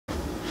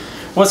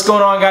What's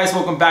going on, guys?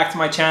 Welcome back to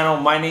my channel.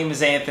 My name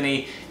is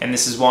Anthony and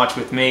this is Watch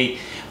With Me.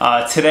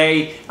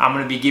 Today I'm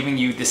going to be giving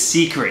you the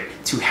secret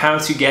to how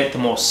to get the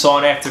most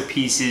sought after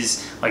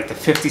pieces like the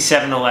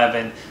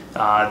 5711,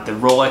 the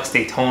Rolex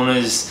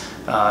Daytonas,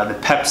 the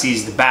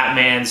Pepsis, the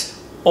Batmans,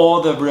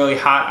 all the really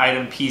hot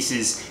item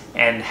pieces,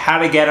 and how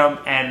to get them,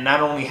 and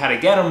not only how to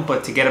get them,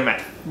 but to get them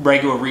at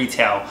regular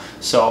retail.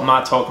 So I'm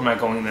not talking about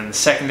going in the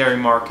secondary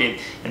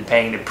market and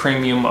paying the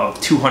premium of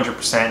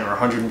 200% or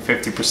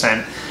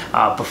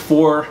 150%.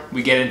 Before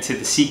we get into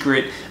the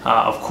secret,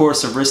 of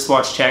course, a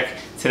wristwatch check.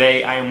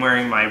 Today I am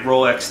wearing my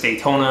Rolex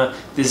Daytona.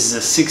 This is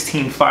a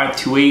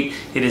 16528.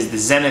 It is the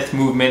Zenith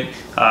movement,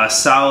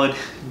 solid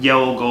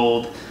yellow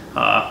gold.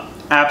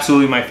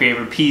 Absolutely my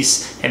favorite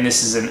piece, and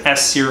this is an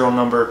S serial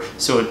number,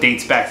 so it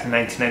dates back to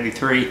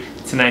 1993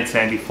 to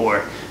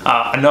 1994.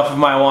 Enough of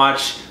my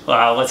watch,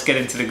 let's get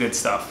into the good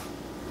stuff.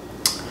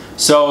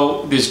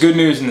 So there's good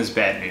news and there's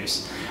bad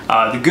news.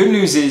 The good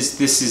news is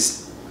this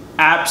is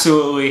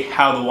absolutely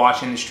how the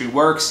watch industry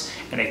works,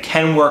 and it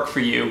can work for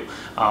you.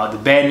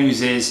 The bad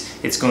news is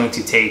it's going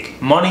to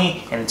take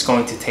money and it's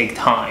going to take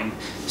time.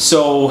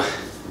 So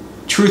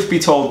truth be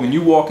told, when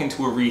you walk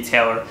into a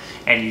retailer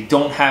and you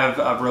don't have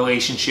a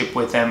relationship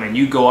with them and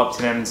you go up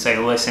to them and say,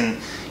 listen,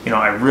 you know,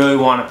 I really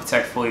want a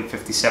Patek Philippe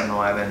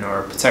 5711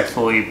 or a Patek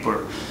Philippe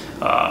or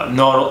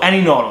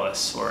any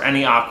Nautilus or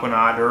any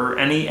Aquanaut or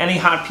any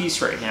hot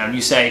piece right now, and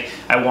you say,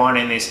 I want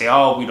it, and they say,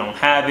 oh, we don't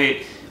have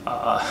it.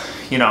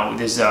 You know,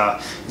 there's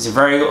a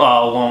very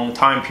long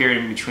time period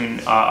in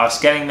between us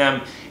getting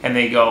them, and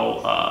they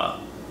go,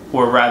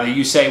 or rather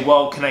you say,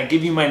 well, can I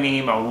give you my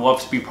name? I would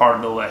love to be part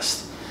of the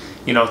list.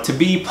 You know, to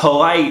be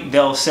polite,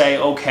 they'll say,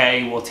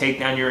 okay, we'll take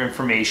down your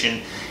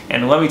information.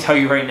 And let me tell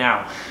you right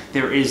now,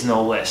 there is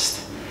no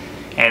list.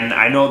 And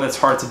I know that's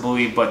hard to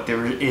believe, but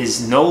there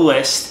is no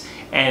list.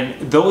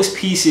 And those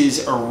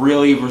pieces are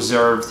really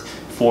reserved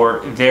for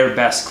their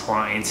best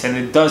clients. And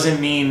it doesn't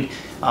mean,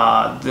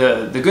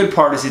 the good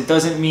part is it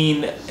doesn't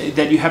mean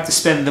that you have to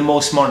spend the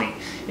most money.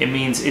 It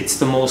means it's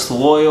the most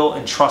loyal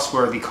and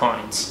trustworthy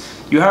clients.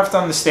 You have to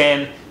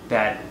understand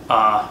that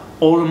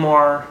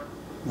Audemars,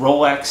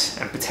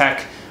 Rolex, and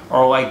Patek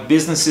are like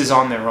businesses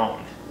on their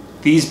own.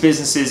 These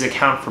businesses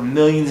account for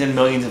millions and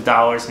millions of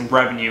dollars in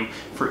revenue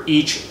for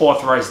each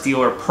authorized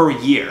dealer per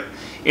year.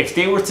 If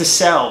they were to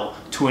sell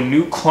to a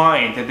new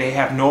client that they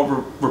have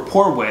no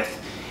rapport with,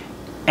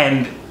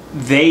 and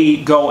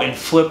they go and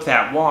flip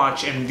that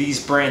watch and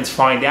these brands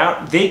find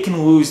out, they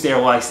can lose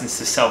their license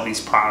to sell these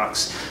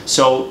products.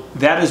 So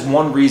that is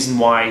one reason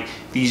why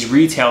these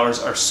retailers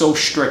are so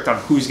strict on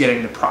who's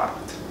getting the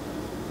product.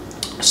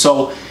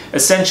 So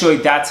essentially,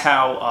 that's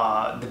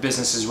how the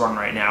business is run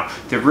right now.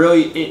 There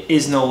really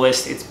is no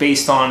list. It's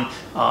based on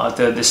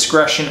the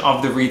discretion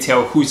of the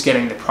retailer who's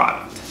getting the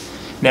product.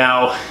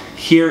 Now,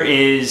 here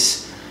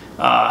is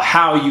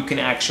how you can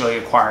actually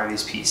acquire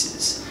these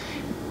pieces.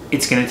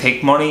 It's going to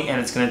take money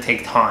and it's going to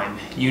take time.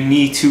 You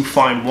need to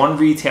find one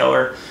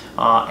retailer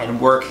and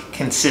work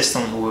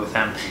consistently with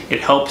them. It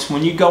helps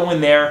when you go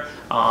in there,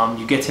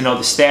 you get to know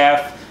the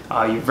staff.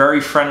 You're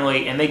very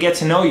friendly and they get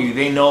to know you.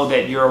 They know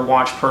that you're a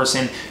watch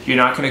person. You're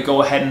not going to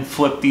go ahead and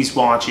flip these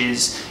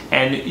watches,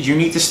 and you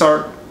need to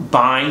start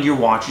buying your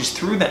watches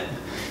through them.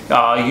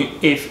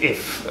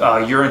 If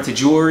you're into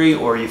jewelry,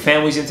 or your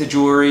family's into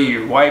jewelry,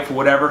 your wife or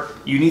whatever,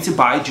 you need to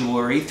buy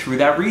jewelry through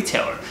that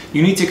retailer.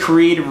 You need to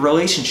create a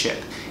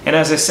relationship. And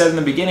as I said in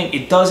the beginning,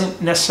 it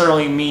doesn't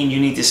necessarily mean you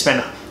need to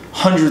spend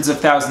hundreds of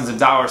thousands of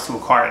dollars to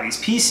acquire these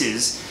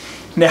pieces.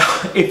 Now,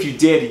 if you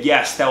did,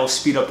 yes, that will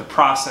speed up the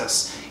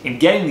process in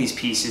getting these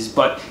pieces.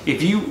 But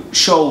if you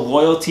show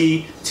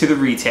loyalty to the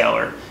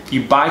retailer,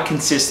 you buy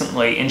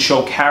consistently and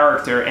show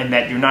character, and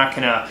that you're not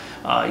gonna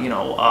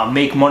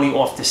make money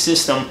off the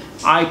system,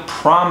 I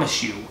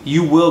promise you,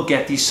 you will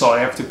get these sought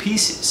after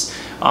pieces.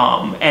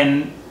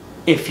 And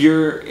if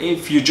you're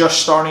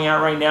just starting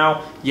out right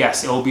now,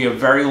 yes, it will be a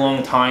very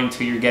long time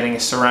till you're getting a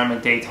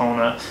ceramic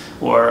Daytona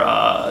or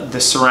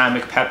the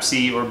ceramic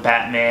Pepsi or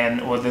Batman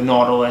or the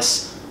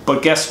Nautilus.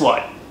 But guess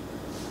what?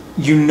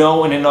 You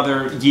know, in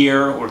another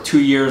year or 2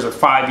 years or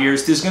 5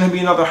 years, there's going to be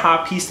another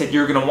hot piece that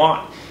you're going to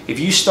want. If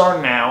you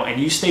start now and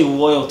you stay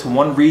loyal to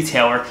one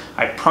retailer,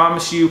 I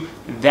promise you,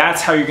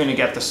 that's how you're going to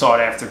get the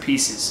sought after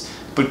pieces.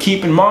 But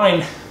keep in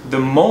mind, the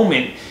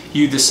moment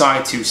you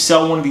decide to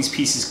sell one of these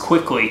pieces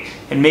quickly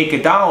and make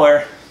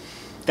 $1,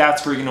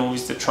 that's where you're going to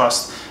lose the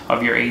trust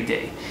of your AD.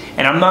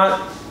 And I'm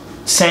not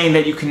saying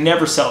that you can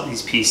never sell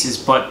these pieces,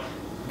 but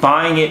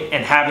buying it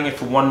and having it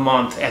for 1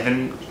 month and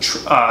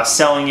then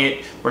selling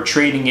it or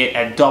trading it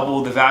at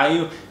double the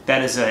value,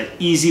 that is an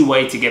easy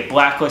way to get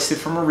blacklisted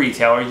from a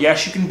retailer.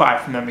 Yes, you can buy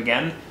from them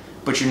again,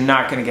 but you're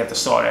not going to get the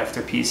sought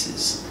after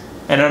pieces.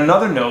 And on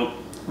another note,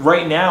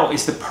 right now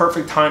is the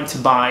perfect time to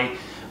buy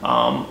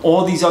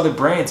all these other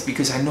brands,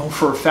 because I know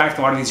for a fact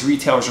a lot of these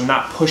retailers are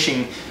not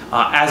pushing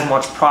as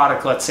much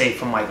product, let's say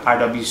from like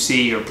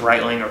IWC or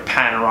Breitling or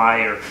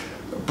Panerai or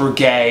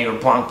Breguet or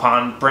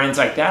Blancpain, brands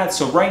like that.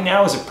 So right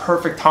now is a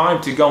perfect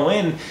time to go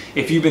in.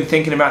 If you've been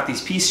thinking about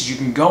these pieces, you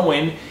can go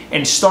in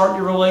and start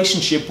your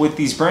relationship with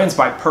these brands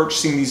by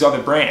purchasing these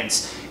other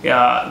brands.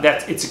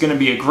 It's going to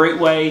be a great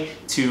way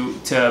to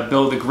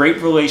build a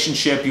great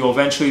relationship. You'll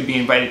eventually be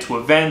invited to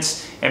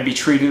events and be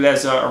treated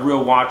as a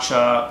real watch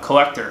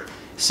collector.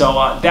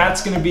 So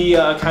that's going to be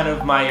kind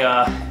of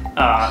my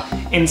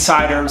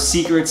insider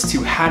secrets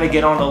to how to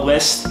get on the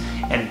list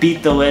and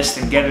beat the list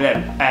and get it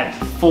at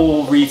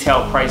full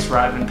retail price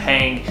rather than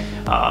paying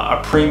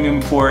a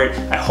premium for it.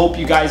 I hope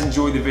you guys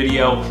enjoyed the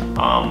video.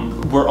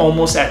 We're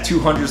almost at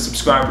 200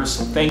 subscribers,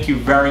 so thank you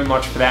very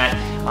much for that.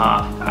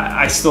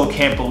 I still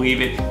can't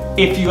believe it.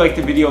 If you like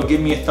the video,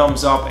 give me a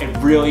thumbs up. It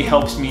really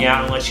helps me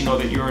out and lets you know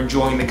that you're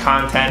enjoying the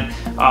content.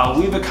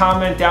 Leave a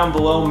comment down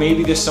below.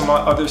 Maybe there's some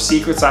other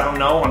secrets I don't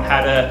know on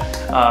how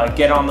to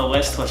get on the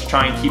list. Let's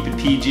try and keep it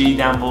PG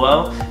down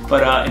below.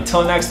 But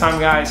until next time,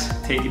 guys,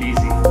 take it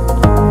easy.